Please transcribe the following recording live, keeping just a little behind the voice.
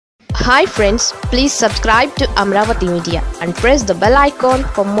Hi friends, please subscribe to Amaravathi Media and press the bell icon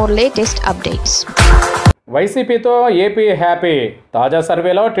for more latest updates. వైసీపీతో AP happy. తాజా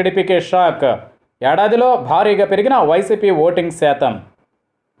సర్వేలో టీడీపీకి shock. ఏడాదిలో భారీగా పెరిగిన YCP voting శాతం.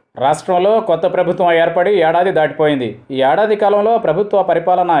 రాష్ట్రంలో కొత్త ప్రభుత్వం ఏర్పడి ఏడాది దాటిపోయింది. ఈ ఏడాది కాలంలో ప్రభుత్వ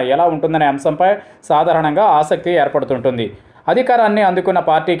పరిపాలన ఎలా ఉంటుందనే అంశంపై సాధారణంగా ఆసక్తి ఏర్పడుతుంటుంది. అధికారాన్ని అందుకున్న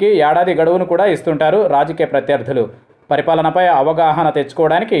పార్టీకి ఏడాది గడువును కూడా ఇస్తుంటారు రాజకీయ ప్రత్యర్థులు. పరిపాలనపై అవగాహన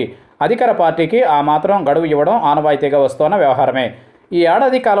తెచ్చుకోవడానికి అధికార పార్టీకి ఆ మాత్రం గడువు ఇవ్వడం ఆనవాయితీగా వస్తున్న వ్యవహారమే. ఈ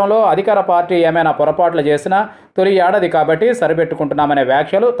ఏడాది కాలంలో అధికార పార్టీ ఏమైనా పొరపాట్లు చేసినా తొలి ఏడాది కాబట్టి సరిపెట్టుకుంటున్నామనే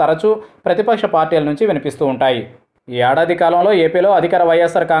వ్యాఖ్యలు తరచూ ప్రతిపక్ష పార్టీల నుంచి వినిపిస్తూ ఉంటాయి. ఈ ఏడాది కాలంలో ఏపీలో అధికార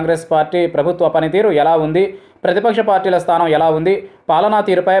వైఎస్ఆర్ కాంగ్రెస్ పార్టీ ప్రభుత్వ పనితీరు ఎలా ఉంది, ప్రతిపక్ష పార్టీల స్థానం ఎలా ఉంది, పాలనా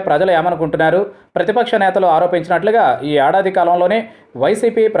తీరుపై ప్రజలు ఏమనుకుంటున్నారు? ప్రతిపక్ష నేతలు ఆరోపించినట్లుగా ఈ ఏడాది కాలంలోనే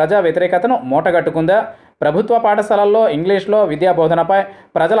వైసీపీ ప్రజా వ్యతిరేకతను మూటగట్టుకుందా? ప్రభుత్వ పాఠశాలల్లో ఇంగ్లీష్లో విద్యా బోధనపై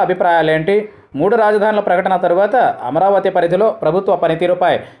ప్రజల అభిప్రాయాలేంటి? 3 రాజధానుల ప్రకటన తరువాత అమరావతి పరిధిలో ప్రభుత్వ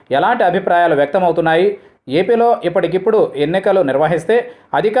పనితీరుపై ఎలాంటి అభిప్రాయాలు వ్యక్తమవుతున్నాయి? ఏపీలో ఇప్పటికిప్పుడు ఎన్నికలు నిర్వహిస్తే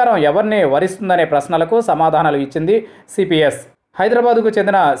అధికారం ఎవరిని వరిస్తుందనే ప్రశ్నలకు సమాధానాలు ఇచ్చింది సిపిఎస్. హైదరాబాద్కు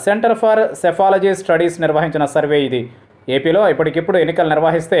చెందిన సెంటర్ ఫర్ సెఫాలజీ స్టడీస్ నిర్వహించిన సర్వే ఇది. ఏపీలో ఇప్పటికిప్పుడు ఎన్నికలు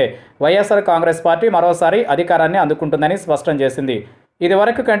నిర్వహిస్తే వైఎస్ఆర్ కాంగ్రెస్ పార్టీ మరోసారి అధికారాన్ని అందుకుంటుందని స్పష్టం చేసింది.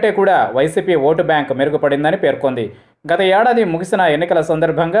 ఇదివరకు కంటే కూడా వైసీపీ ఓటు బ్యాంక్ మెరుగుపడిందని పేర్కొంది. గత ఏడాది ముగిసిన ఎన్నికల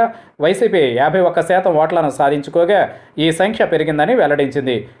సందర్భంగా వైసీపీ 51% ఓట్లను సాధించుకోగా ఈ సంఖ్య పెరిగిందని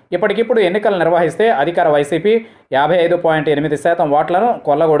వెల్లడించింది. ఇప్పటికిప్పుడు ఎన్నికలు నిర్వహిస్తే అధికార వైసీపీ 55.8% ఓట్లను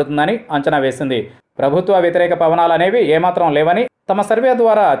కొల్లగొడుతుందని అంచనా వేసింది. ప్రభుత్వ వ్యతిరేక పవనాలనేవి ఏమాత్రం లేవని తమ సర్వే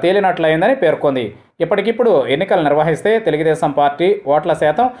ద్వారా తేలినట్లయిందని పేర్కొంది. ఇప్పటికిప్పుడు ఎన్నికలు నిర్వహిస్తే తెలుగుదేశం పార్టీ ఓట్ల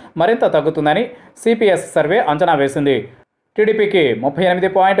శాతం మరింత తగ్గుతుందని సిపిఎస్ సర్వే అంచనా వేసింది. టీడీపీకి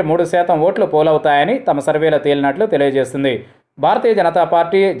 38.3% ఓట్లు పోలవుతాయని తమ సర్వేలో తేలినట్లు తెలియజేసింది. భారతీయ జనతా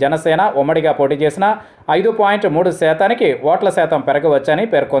పార్టీ, జనసేన ఉమ్మడిగా పోటీ చేసిన 5.3%కి ఓట్ల శాతం పెరగవచ్చని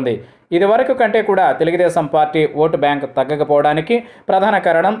పేర్కొంది. ఇదివరకు కంటే కూడా తెలుగుదేశం పార్టీ ఓటు బ్యాంక్ తగ్గకపోవడానికి ప్రధాన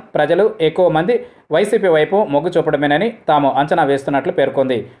కారణం ప్రజలు ఎక్కువ మంది వైసీపీ వైపు మొగ్గు చూపడమేనని తాము అంచనా వేస్తున్నట్లు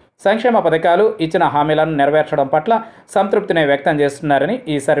పేర్కొంది. సంక్షేమ పథకాలు, ఇచ్చిన హామీలను నెరవేర్చడం పట్ల సంతృప్తిని వ్యక్తం చేస్తున్నారని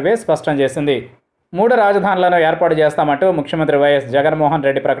ఈ సర్వే స్పష్టం చేసింది. 3 రాజధానులను ఏర్పాటు చేస్తామంటూ ముఖ్యమంత్రి వైఎస్ జగన్మోహన్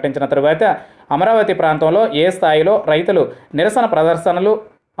రెడ్డి ప్రకటించిన తరువాత అమరావతి ప్రాంతంలో ఏ స్థాయిలో రైతులు నిరసన ప్రదర్శనలు,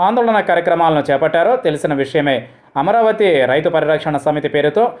 ఆందోళన కార్యక్రమాలను చేపట్టారో తెలిసిన విషయమే. అమరావతి రైతు పరిరక్షణ సమితి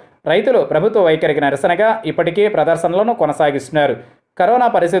పేరుతో రైతులు ప్రభుత్వ వైఖరికి నిరసనగా ఇప్పటికీ ప్రదర్శనలను కొనసాగిస్తున్నారు. కరోనా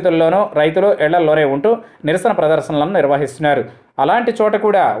పరిస్థితుల్లోనూ రైతులు ఇళ్లలోనే ఉంటూ నిరసన ప్రదర్శనలను నిర్వహిస్తున్నారు. అలాంటి చోట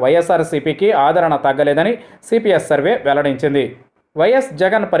కూడా వైఎస్ఆర్సీపీకి ఆదరణ తగ్గలేదని సిపిఎస్ సర్వే వెల్లడించింది. వైఎస్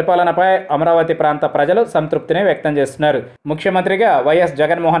జగన్ పరిపాలనపై అమరావతి ప్రాంత ప్రజలు సంతృప్తిని వ్యక్తం చేస్తున్నారు. ముఖ్యమంత్రిగా వైఎస్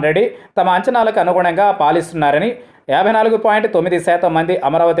జగన్మోహన్ రెడ్డి తమ అంచనాలకు అనుగుణంగా పాలిస్తున్నారని 54.9% మంది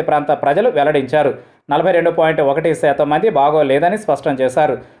అమరావతి ప్రాంత ప్రజలు వెల్లడించారు. 42.1% మంది బాగోలేదని స్పష్టం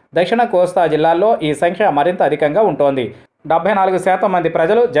చేశారు. దక్షిణ కోస్తా జిల్లాల్లో ఈ సంఖ్య మరింత అధికంగా ఉంటోంది. 74% మంది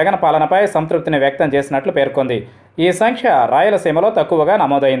ప్రజలు జగన్ పాలనపై సంతృప్తిని వ్యక్తం చేసినట్లు పేర్కొంది. ఈ సంఖ్య రాయలసీమలో తక్కువగా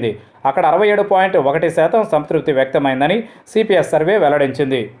నమోదైంది. అక్కడ 67.1% సంతృప్తి వ్యక్తమైందని సిపిఎస్ సర్వే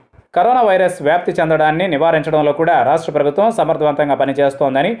వెల్లడించింది. కరోనా వైరస్ వ్యాప్తి చెందడాన్ని నివారించడంలో కూడా రాష్ట్ర ప్రభుత్వం సమర్థవంతంగా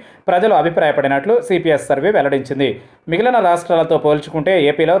పనిచేస్తోందని ప్రజలు అభిప్రాయపడినట్లు సిపిఎస్ సర్వే వెల్లడించింది. మిగిలిన రాష్ట్రాలతో పోల్చుకుంటే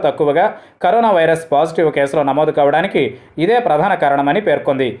ఏపీలో తక్కువగా కరోనా వైరస్ పాజిటివ్ కేసులు నమోదు కావడానికి ఇదే ప్రధాన కారణమని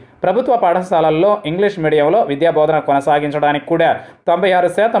పేర్కొంది. ప్రభుత్వ పాఠశాలల్లో ఇంగ్లీష్ మీడియంలో విద్యాబోధన కొనసాగించడానికి కూడా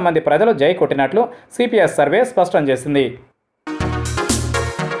 96% మంది ప్రజలు జై కొట్టినట్లు సిపిఎస్ సర్వే స్పష్టం చేసింది.